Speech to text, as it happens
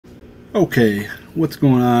Okay, what's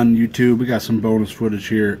going on YouTube? We got some bonus footage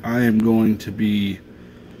here. I am going to be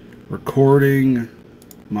recording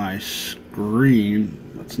my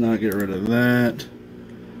screen. Let's not get rid of that.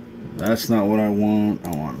 That's not what I want.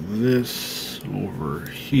 I want this over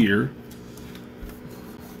here.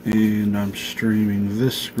 And I'm streaming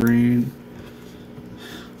this screen.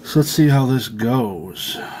 So let's see how this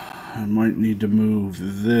goes. I might need to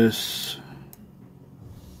move this.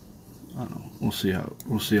 I don't know. We'll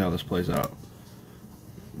see how this plays out.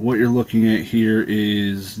 What you're looking at here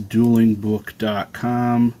is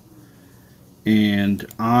duelingbook.com, and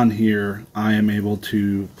on here I am able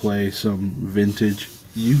to play some vintage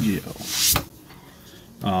Yu-Gi-Oh.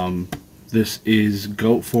 This is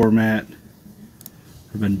GOAT format.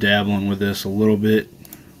 I've been dabbling with this a little bit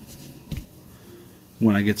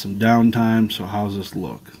when I get some downtime. So how's this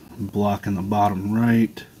look? I'm blocking the bottom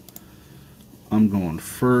right. I'm going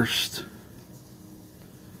first.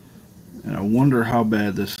 And I wonder how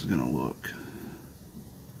bad this is going to look.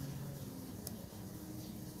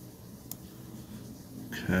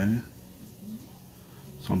 Okay.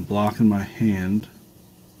 So I'm blocking my hand.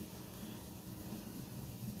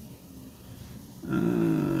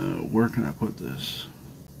 Where can I put this?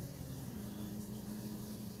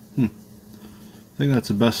 I think that's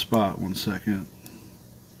the best spot. 1 second.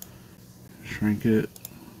 Shrink it.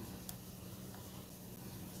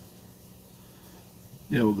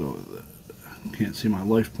 Yeah, we'll go with it. Can't see my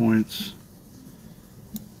life points.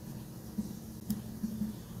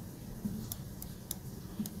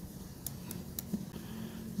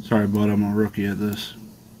 Sorry, bud, I'm a rookie at this.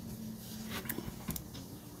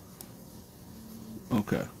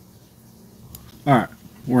 Okay. Alright,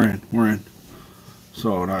 we're in.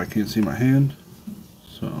 So now I can't see my hand.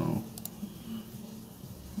 So,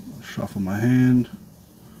 shuffle my hand.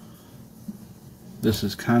 This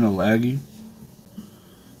is kind of laggy.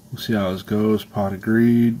 We'll see how this goes. Pot of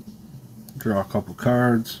Greed. Draw a couple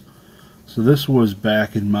cards. So this was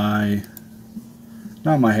back in my,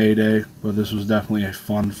 not my heyday, but this was definitely a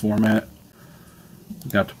fun format.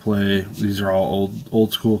 Got to play, these are all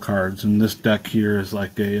old school cards, and this deck here is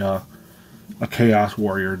like a Chaos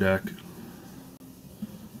Warrior deck.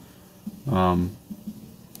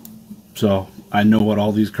 So I know what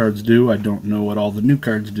all these cards do. I don't know what all the new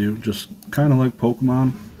cards do, just kind of like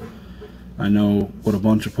Pokemon. I know what a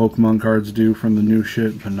bunch of Pokemon cards do from the new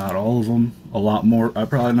shit, but not all of them. A lot more. I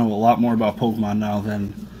probably know a lot more about Pokemon now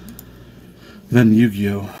than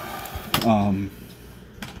Yu-Gi-Oh.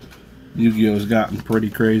 Yu-Gi-Oh's gotten pretty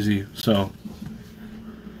crazy, so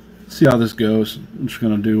see how this goes. I'm just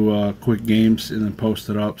gonna do quick games and then post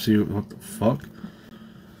it up. See what the fuck.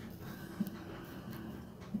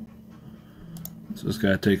 So this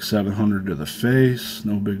guy takes 700 to the face.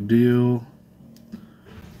 No big deal.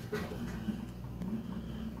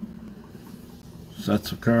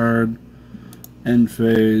 Sets a card. End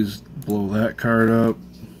phase. Blow that card up.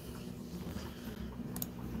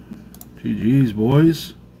 GG's,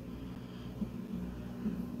 boys.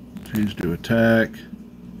 Change to attack.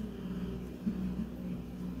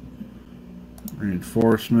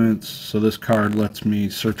 Reinforcements. So this card lets me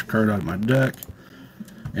search a card out of my deck.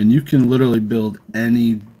 And you can literally build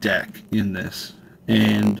any deck in this.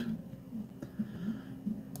 And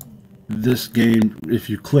this game, if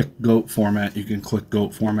you click GOAT format, you can click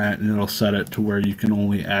GOAT format and it'll set it to where you can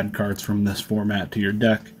only add cards from this format to your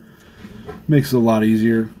deck. Makes it a lot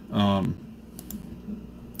easier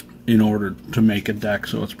in order to make a deck,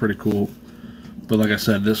 so it's pretty cool. But like I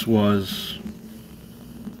said, this was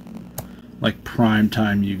like prime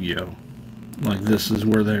time Yu-Gi-Oh! Like this is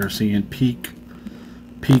where they are seeing peak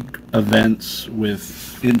events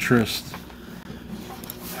with interest.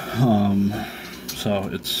 So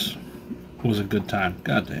it was a good time.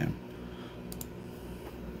 Goddamn.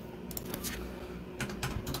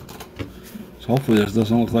 So hopefully this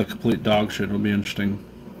doesn't look like complete dog shit. It'll be interesting.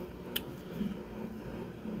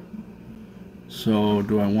 So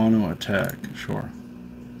do I want to attack? Sure.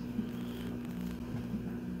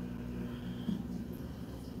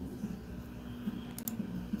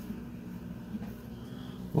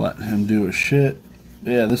 Let him do his shit.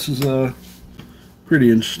 Yeah, this is a pretty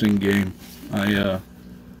interesting game.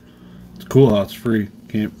 It's cool how it's free.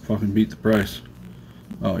 Can't fucking beat the price.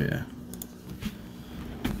 Oh yeah.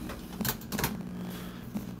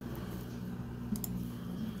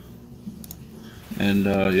 And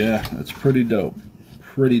yeah, it's pretty dope.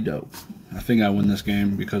 Pretty dope. I think I win this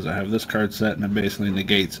game because I have this card set and it basically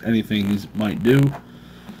negates anything he might do.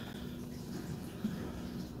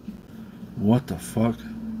 What the fuck?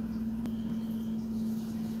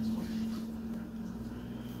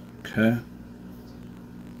 Okay.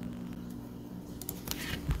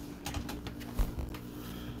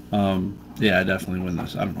 Yeah, I definitely win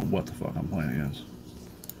this. I don't know what the fuck I'm playing against.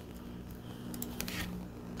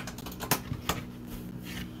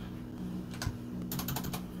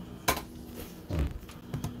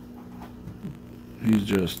 He's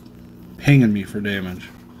just pinging me for damage.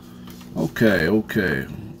 Okay, okay.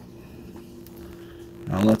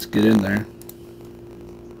 Now let's get in there.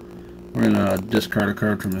 We're gonna discard a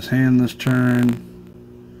card from his hand this turn.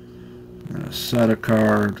 We're gonna set a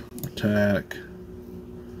card, attack.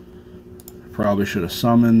 Probably should have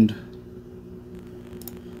summoned.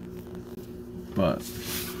 But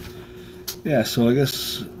yeah, so I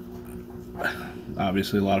guess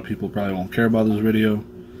obviously a lot of people probably won't care about this video.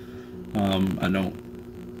 I know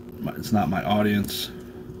it's not my audience,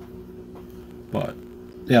 but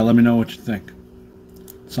yeah, let me know what you think.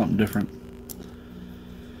 Something different.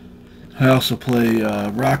 I also play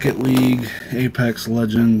Rocket League, Apex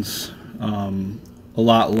Legends, a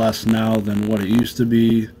lot less now than what it used to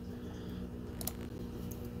be.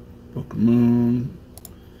 Book Moon,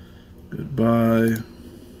 goodbye.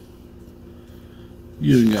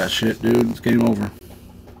 You ain't got shit, dude. It's game over.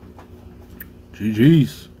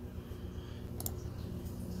 GG's.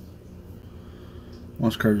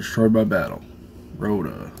 Once card destroyed by battle.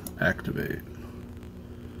 Rhoda, activate.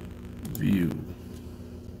 View.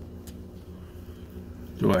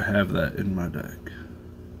 Do I have that in my deck?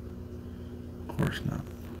 Of course not.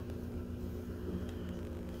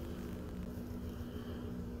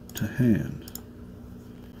 To hand.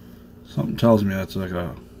 Something tells me that's like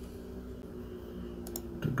a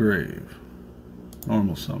to grave.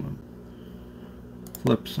 Normal summon.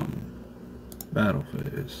 Flip summon. Battle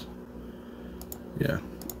phase. Yeah.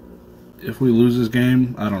 If we lose this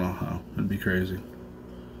game, I don't know how. It'd be crazy.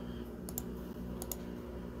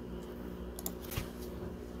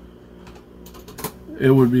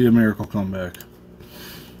 It would be a miracle comeback.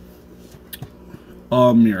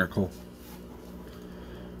 A miracle.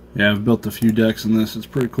 Yeah, I've built a few decks in this. It's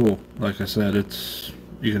pretty cool. Like I said, it's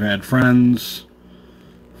you can add friends.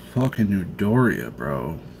 Fucking Eudoria,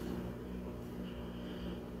 bro.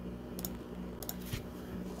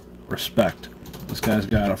 Respect. This guy's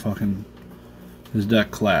got a fucking... His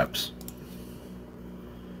deck collapse.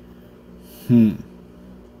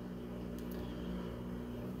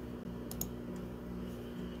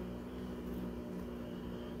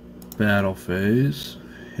 Battle phase.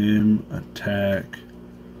 Him attack.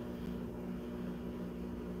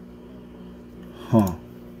 Huh.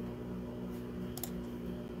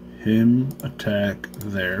 Him attack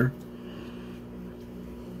there.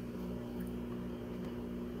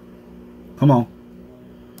 Come on.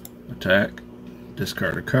 Attack.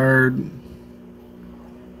 Discard a card.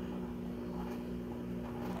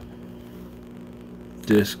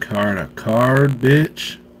 Discard a card,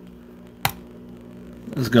 bitch.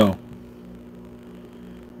 Let's go.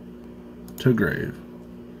 To grave.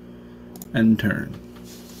 End turn.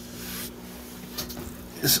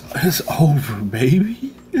 It's over,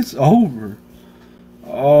 baby. It's over.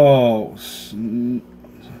 Oh,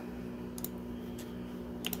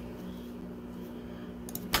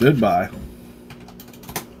 goodbye.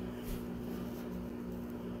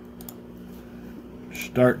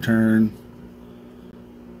 Start turn.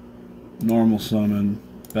 Normal summon.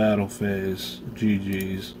 Battle phase.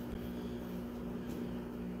 GG's.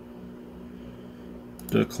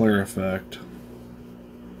 Declare effect.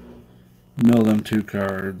 Mill them 2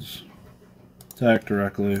 cards. Attack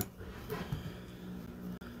directly.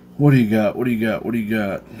 What do you got? What do you got? What do you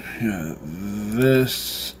got? Yeah,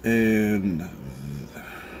 this and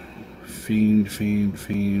fiend.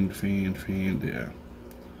 Yeah.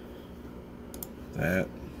 That.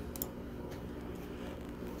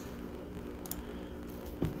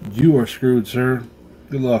 You are screwed, sir.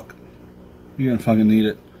 Good luck. You're gonna fucking need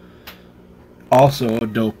it. Also, a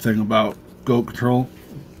dope thing about Goat Control,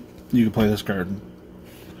 you can play this card.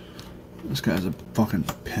 This guy's a fucking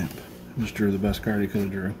pimp. Just drew the best card he could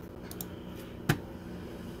have drew.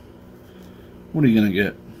 What are you gonna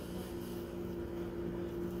get?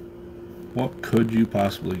 What could you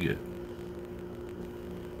possibly get?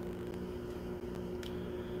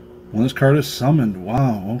 Well, this card is summoned.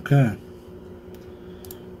 Wow, okay.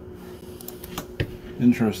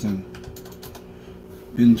 Interesting.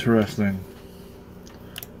 Interesting.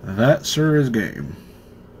 That, sir, is game.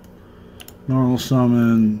 Normal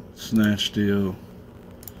summon, snatch steal.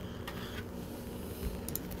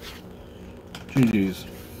 GG's.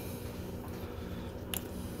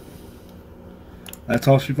 That's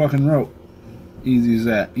all she fucking wrote. Easy as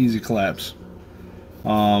that. Easy collapse.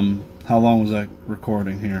 How long was that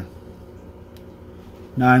recording here?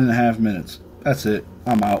 9.5 minutes. That's it.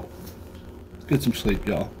 I'm out. Get some sleep,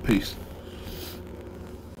 y'all. Peace.